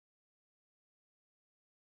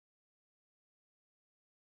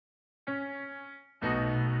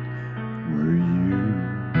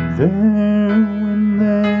there when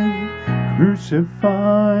they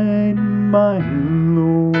crucified my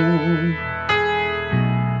Lord?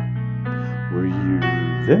 Were you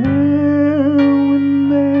there when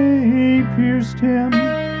they pierced him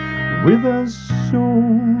with a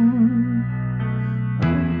sword?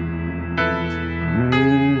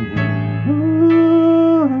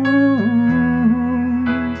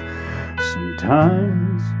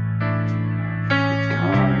 Sometimes it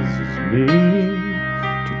causes me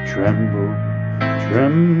to tremble,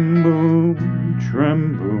 tremble,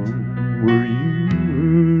 tremble. Were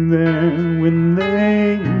you there when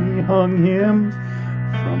they hung him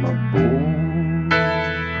from a board?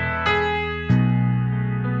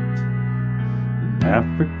 An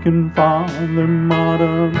African father mocked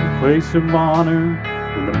a place of honor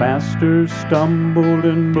when the master stumbled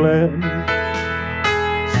and bled.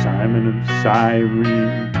 Simon of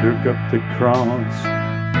Cyrene took up the cross,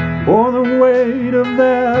 bore the weight of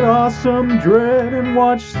that awesome dread, and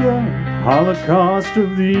watched the holocaust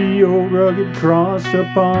of the old rugged cross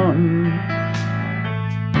upon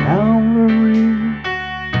Calvary.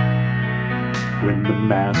 When the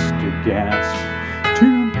master gasped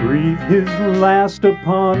to breathe his last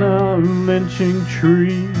upon a lynching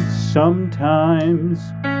tree, sometimes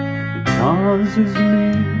it causes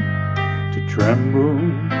me to tremble,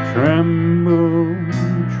 tremble,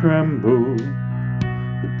 tremble.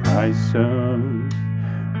 The price of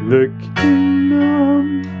the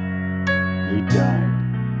kingdom. He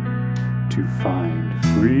died to find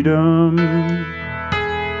freedom.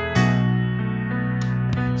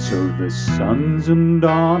 So the sons and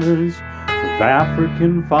daughters of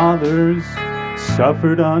African fathers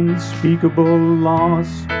suffered unspeakable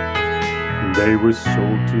loss. They were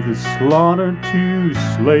sold to the slaughter to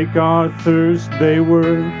slake our thirst. They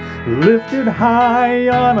were lifted high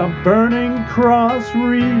on a burning cross,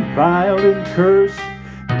 reviled and cursed,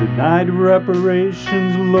 denied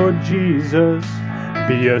reparations. Lord Jesus,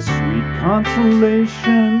 be a sweet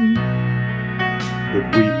consolation.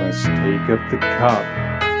 But we must take up the cup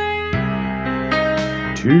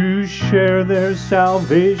to share their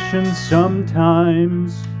salvation.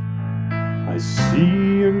 Sometimes I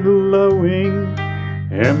see a glowing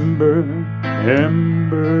ember,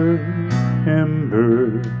 ember,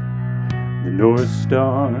 ember, the North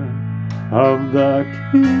Star of the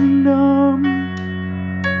kingdom,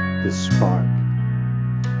 the spark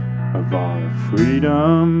of our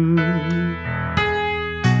freedom.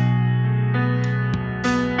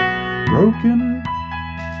 Broken,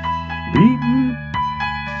 beaten,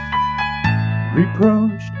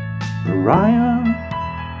 reproached, pariah,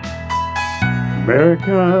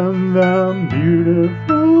 America the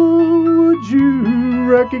beautiful, would you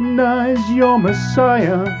recognize your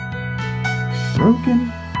Messiah?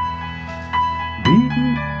 Broken,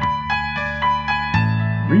 beaten,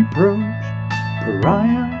 reproached,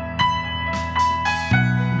 pariah,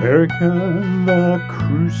 America the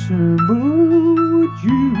crucible, would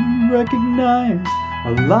you recognize a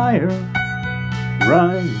liar?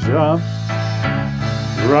 Rise up,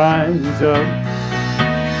 rise up.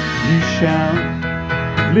 You shall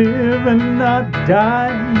live and not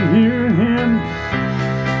die. Hear him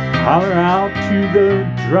holler out to the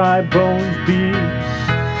dry bones, be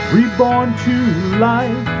reborn to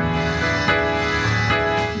life.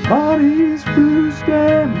 Bodies bruised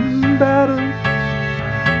and battered,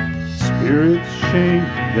 spirits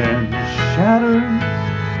shamed and shattered,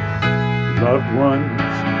 loved ones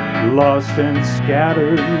lost and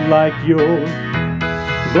scattered like yours.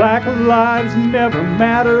 Black lives never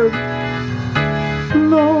mattered.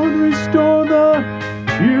 Lord, restore the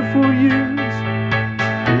tearful years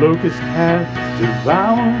locust has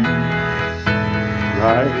devoured.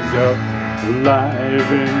 Rise up,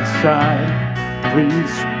 alive inside.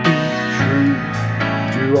 Please speak truth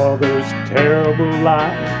to all those terrible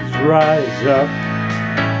lies. Rise up.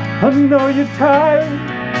 I know you're tired,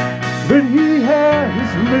 but he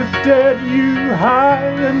has lifted you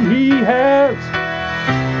high, and he has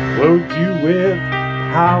clothed you with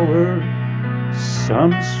power.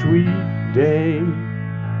 Some sweet day,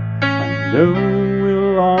 I know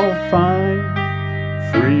we'll all find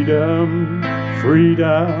freedom,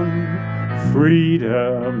 freedom,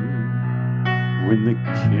 freedom, when the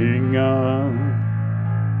King of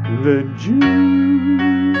the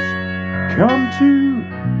Jews come to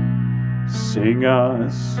sing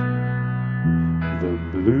us the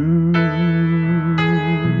blues.